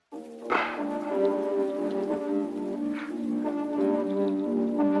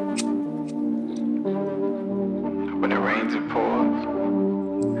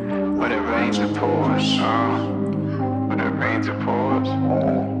rains, it pours. When it rains, it pours.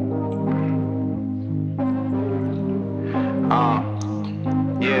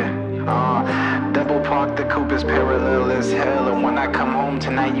 Double park the coupe is parallel as hell. And when I come home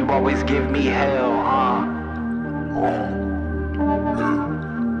tonight, you always give me hell,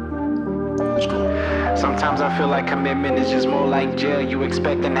 Sometimes I feel like commitment is just more like jail. You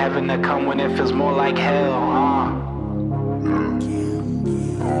expecting heaven to come when it feels more like hell,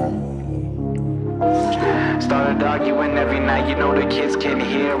 Started arguing every night, you know the kids can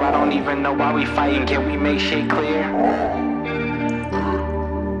hear. I don't even know why we fighting, can we make shit clear?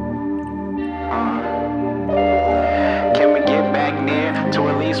 Can we get back near to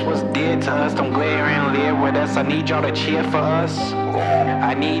at least what's dear to us? Don't glare and leer with us. I need y'all to cheer for us.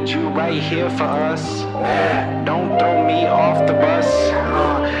 I need you right here for us. Don't throw me off the bus.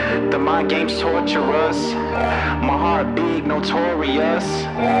 The mind games torture us. My heart big, notorious.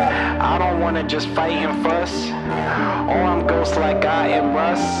 I don't wanna just fight and fuss. Or I'm ghost like I am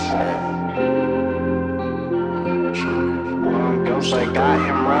Russ. Or I'm ghost like I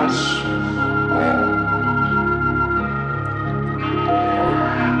am Russ.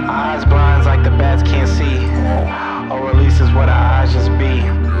 Eyes blinds like the bats can't see. Or at least is what our eyes just be.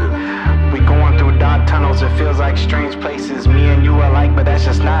 We going through dark tunnels, it feels like strange places. Me and you alike, but that's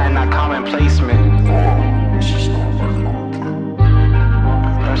just not in our common placement.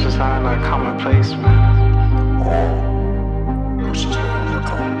 That's just not in our common placement.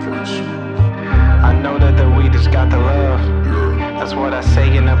 I know that the weed has got the love. That's what I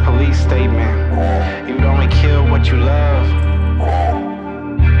say in a police statement. You'd only kill what you love.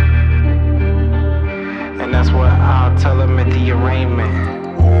 And that's what I'll tell them at the arraignment.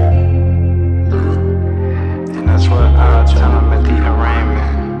 And that's what I'll tell them at the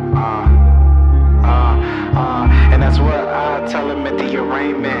arraignment. And that's what I'll tell them at the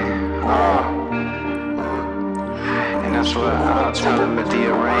arraignment. And that's what I'll tell them at the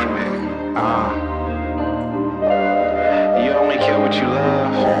arraignment. You only kill what you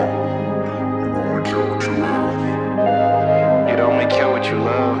love. You'd only kill what you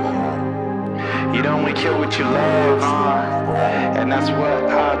love. You'd only kill what you love, And that's what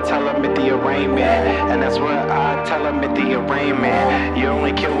I tell them at the arraignment. And that's what I tell them at the arraignment. You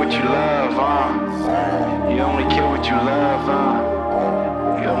only kill what you love, You only kill what you love,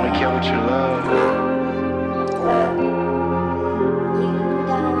 You only kill what you love,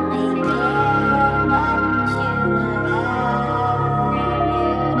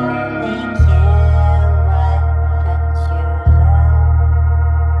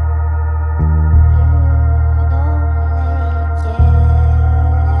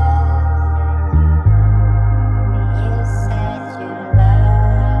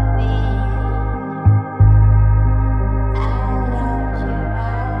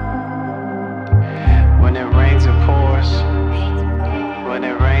 When it rains, it pours. When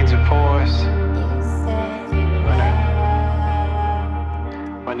it rains, it pours.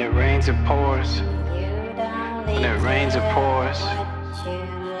 When it rains, it pours. When it rains, it pours.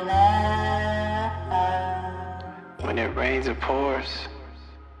 When it rains, it pours.